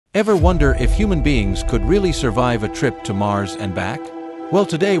Ever wonder if human beings could really survive a trip to Mars and back? Well,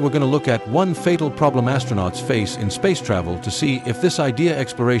 today we're going to look at one fatal problem astronauts face in space travel to see if this idea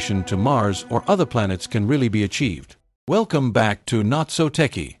exploration to Mars or other planets can really be achieved. Welcome back to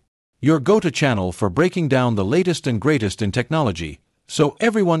NotSoTechie, your go-to channel for breaking down the latest and greatest in technology, so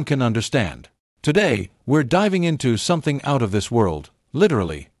everyone can understand. Today, we're diving into something out of this world,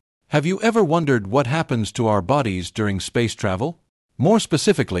 literally. Have you ever wondered what happens to our bodies during space travel? More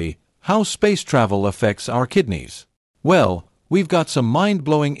specifically, how space travel affects our kidneys. Well, we've got some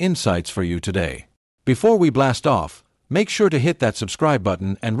mind-blowing insights for you today. Before we blast off, make sure to hit that subscribe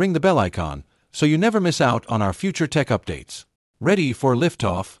button and ring the bell icon so you never miss out on our future tech updates. Ready for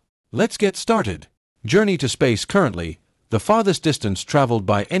liftoff? Let's get started. Journey to space. Currently, the farthest distance traveled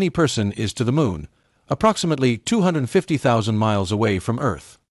by any person is to the Moon, approximately 250,000 miles away from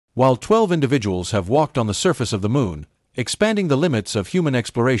Earth. While 12 individuals have walked on the surface of the Moon, expanding the limits of human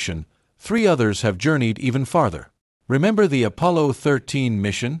exploration, 3 others have journeyed even farther. Remember the Apollo 13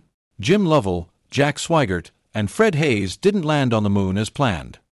 mission? Jim Lovell, Jack Swigert, and Fred Hayes didn't land on the Moon as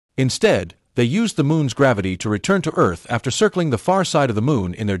planned. Instead, they used the Moon's gravity to return to Earth after circling the far side of the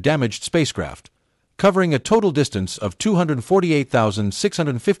Moon in their damaged spacecraft, covering a total distance of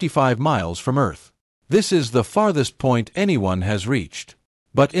 248,655 miles from Earth. This is the farthest point anyone has reached.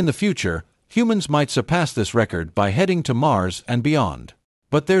 But in the future, humans might surpass this record by heading to Mars and beyond.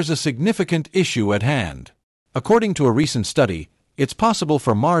 But there's a significant issue at hand. According to a recent study, it's possible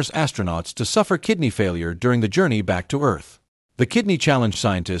for Mars astronauts to suffer kidney failure during the journey back to Earth. The Kidney Challenge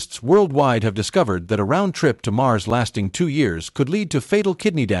scientists worldwide have discovered that a round trip to Mars lasting 2 years could lead to fatal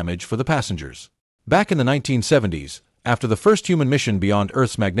kidney damage for the passengers. Back in the 1970s, after the first human mission beyond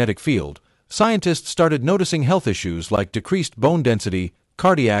Earth's magnetic field, scientists started noticing health issues like decreased bone density,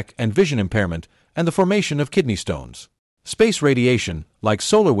 cardiac and vision impairment, and the formation of kidney stones. Space radiation, like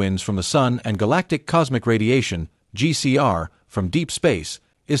solar winds from the Sun and galactic cosmic radiation, GCR, from deep space,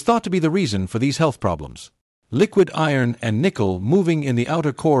 is thought to be the reason for these health problems. Liquid iron and nickel moving in the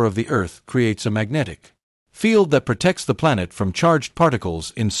outer core of the Earth creates a magnetic field that protects the planet from charged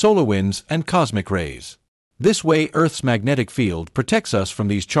particles in solar winds and cosmic rays. This way, Earth's magnetic field protects us from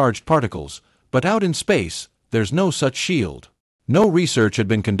these charged particles, but out in space, there's no such shield. No research had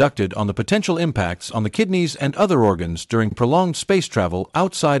been conducted on the potential impacts on the kidneys and other organs during prolonged space travel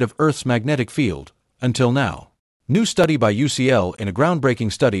outside of Earth's magnetic field, until now. New study by UCL in a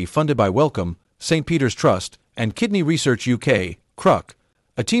groundbreaking study funded by Wellcome, St. Peter's Trust, and Kidney Research UK, CRUK,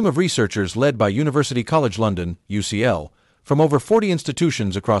 a team of researchers led by University College London, UCL, from over 40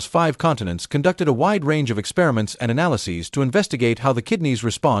 institutions across 5 continents conducted a wide range of experiments and analyses to investigate how the kidneys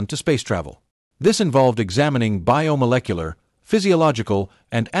respond to space travel. This involved examining biomolecular, physiological,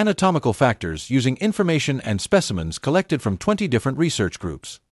 and anatomical factors using information and specimens collected from 20 different research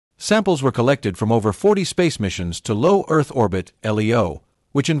groups. Samples were collected from over 40 space missions to low Earth orbit (LEO),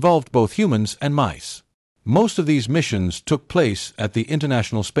 which involved both humans and mice. Most of these missions took place at the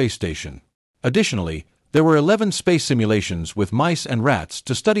International Space Station. Additionally, there were 11 space simulations with mice and rats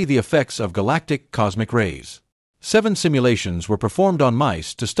to study the effects of galactic cosmic rays. 7 simulations were performed on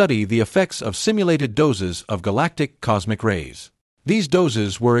mice to study the effects of simulated doses of galactic cosmic rays. These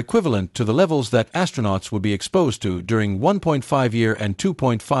doses were equivalent to the levels that astronauts would be exposed to during 1.5-year and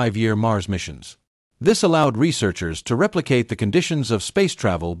 2.5-year Mars missions. This allowed researchers to replicate the conditions of space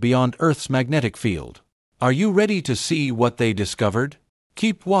travel beyond Earth's magnetic field. Are you ready to see what they discovered?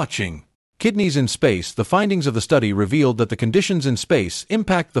 Keep watching. Kidneys in space. The findings of the study revealed that the conditions in space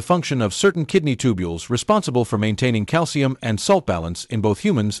impact the function of certain kidney tubules responsible for maintaining calcium and salt balance in both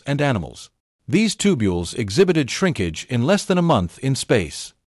humans and animals. These tubules exhibited shrinkage in less than a month in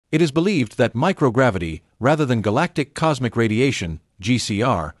space. It is believed that microgravity, rather than galactic cosmic radiation,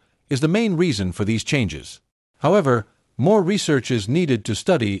 GCR, is the main reason for these changes. However, more research is needed to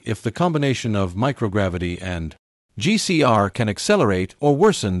study if the combination of microgravity and GCR can accelerate or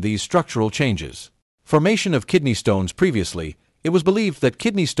worsen these structural changes. Formation of kidney stones. Previously, it was believed that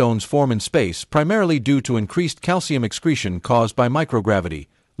kidney stones form in space primarily due to increased calcium excretion caused by microgravity,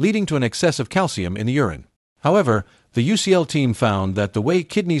 leading to an excess of calcium in the urine. However, the UCL team found that the way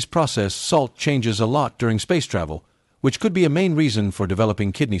kidneys process salt changes a lot during space travel, which could be a main reason for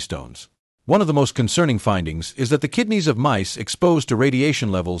developing kidney stones. One of the most concerning findings is that the kidneys of mice exposed to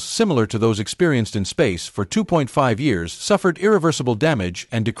radiation levels similar to those experienced in space for 2.5 years suffered irreversible damage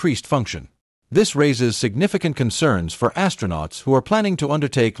and decreased function. This raises significant concerns for astronauts who are planning to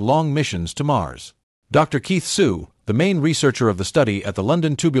undertake long missions to Mars. Dr. Keith Sue, the main researcher of the study at the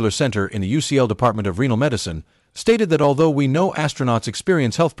London Tubular Centre in the UCL Department of Renal Medicine, stated that although we know astronauts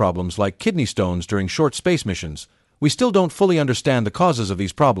experience health problems like kidney stones during short space missions, We still don't fully understand the causes of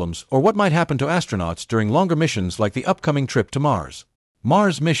these problems or what might happen to astronauts during longer missions like the upcoming trip to Mars.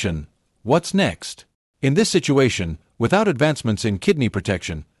 Mars mission. What's next? In this situation, without advancements in kidney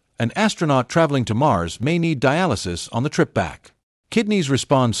protection, an astronaut traveling to Mars may need dialysis on the trip back. Kidneys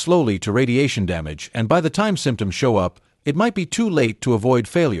respond slowly to radiation damage, and by the time symptoms show up, it might be too late to avoid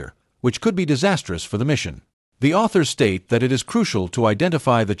failure, which could be disastrous for the mission. The authors state that it is crucial to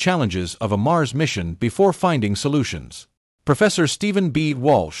identify the challenges of a Mars mission before finding solutions. Professor Stephen B.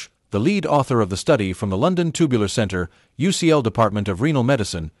 Walsh, the lead author of the study from the London Tubular Centre, UCL Department of Renal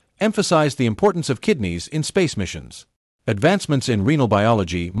Medicine, emphasized the importance of kidneys in space missions. Advancements in renal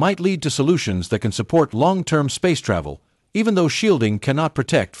biology might lead to solutions that can support long-term space travel, even though shielding cannot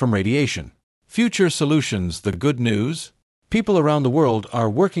protect from radiation. Future solutions. The good news? People around the world are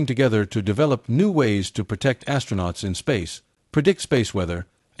working together to develop new ways to protect astronauts in space, predict space weather,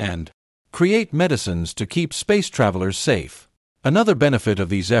 and create medicines to keep space travelers safe. Another benefit of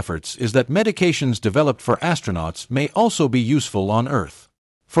these efforts is that medications developed for astronauts may also be useful on Earth.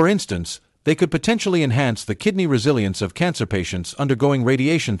 For instance, they could potentially enhance the kidney resilience of cancer patients undergoing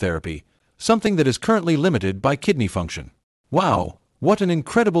radiation therapy, something that is currently limited by kidney function. Wow, what an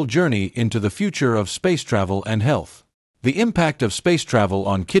incredible journey into the future of space travel and health. The impact of space travel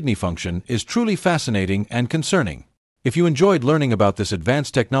on kidney function is truly fascinating and concerning. If you enjoyed learning about this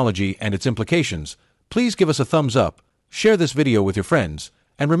advanced technology and its implications, please give us a thumbs up, share this video with your friends,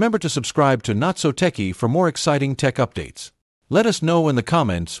 and remember to subscribe to NotSoTechie for more exciting tech updates. Let us know in the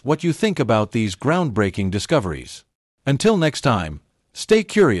comments what you think about these groundbreaking discoveries. Until next time, stay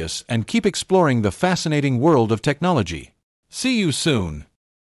curious and keep exploring the fascinating world of technology. See you soon.